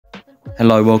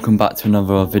Hello, welcome back to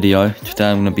another video. Today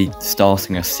I'm going to be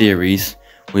starting a series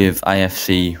with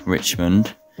AFC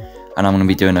Richmond, and I'm going to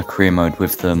be doing a career mode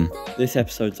with them. This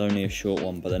episode's only a short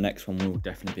one, but the next one will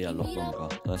definitely be a lot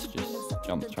longer. Let's just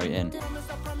jump straight in.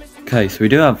 Okay, so we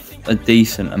do have a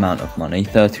decent amount of money,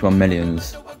 31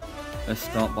 millions. Let's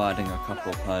start by adding a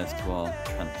couple of players to our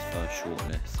transfer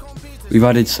shortlist. We've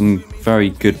added some very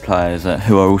good players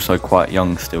who are also quite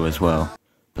young still as well,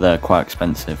 but they're quite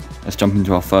expensive. Let's jump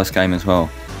into our first game as well.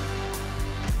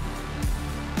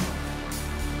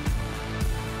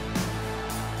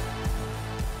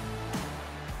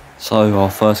 So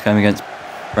our first game against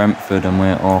Brentford, and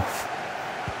we're off.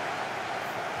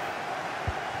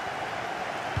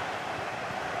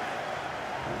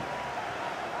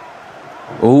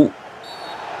 Oh,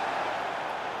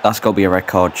 that's got to be a red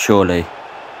card, surely.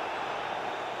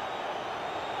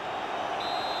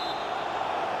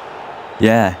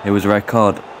 Yeah, it was a red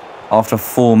card after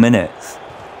 4 minutes.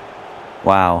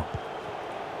 Wow,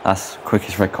 that's the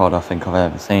quickest red card I think I've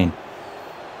ever seen.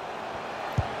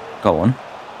 Got one.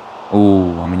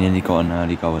 Oh, I mean, nearly got an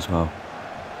early goal as well.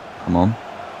 Come on.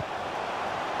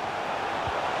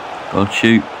 Go on,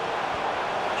 shoot.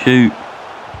 Shoot.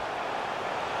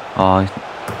 Oh,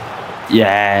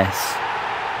 yes.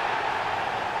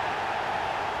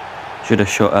 Should have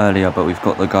shot earlier, but we've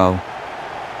got the goal.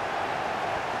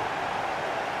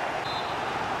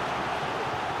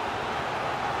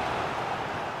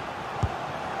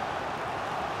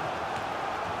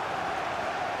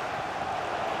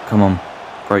 Come on,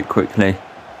 break quickly.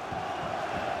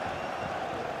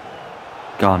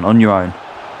 Go on your own.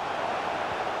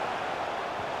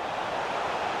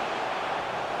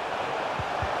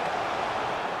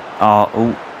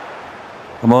 Oh,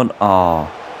 come on. Oh,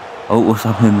 what's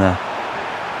happening there?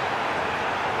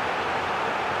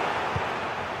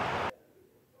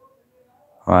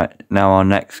 Right, now our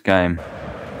next game.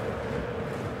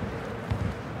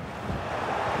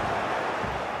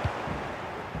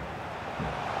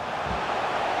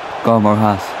 Go on,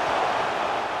 Rojas.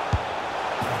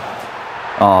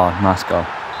 Oh, nice goal.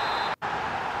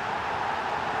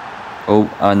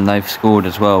 Oh, and they've scored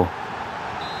as well.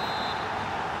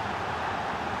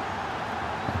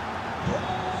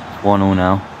 It's 1-1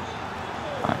 now.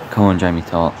 Right, come on, Jamie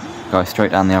Tart. Go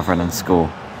straight down the other end and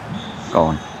score. Go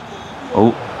on. Oh,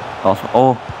 last one.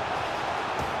 Oh.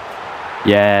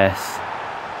 Yes.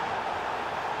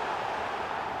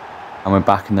 And we're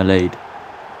back in the lead.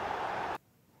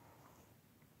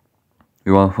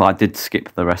 Well, I did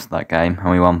skip the rest of that game, and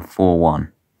we won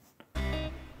 4-1.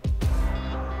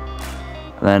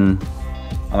 Then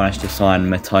I managed to sign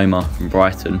Matoma from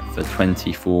Brighton for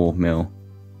 24 mil.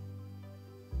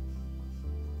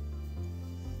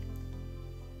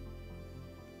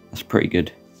 That's pretty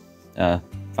good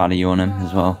value on him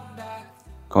as well.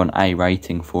 Got an A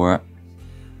rating for it.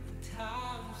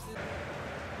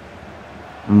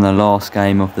 And the last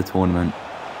game of the tournament.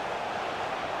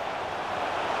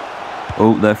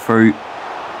 Oh, they're through.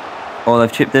 Oh,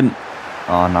 they've chipped in.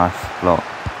 Oh, nice block.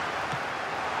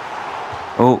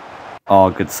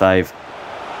 Oh, good save.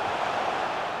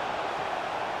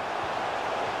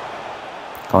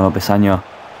 Go on, Obisanya.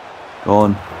 Go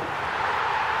on.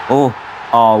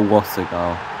 Oh, what a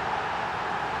goal.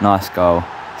 Nice goal.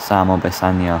 Sam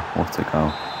Obisanya, what a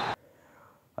goal.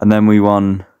 And then we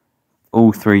won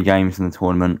all 3 games in the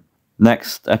tournament.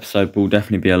 Next episode will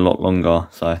definitely be a lot longer,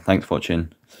 so thanks for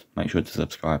watching. Make sure to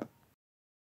subscribe.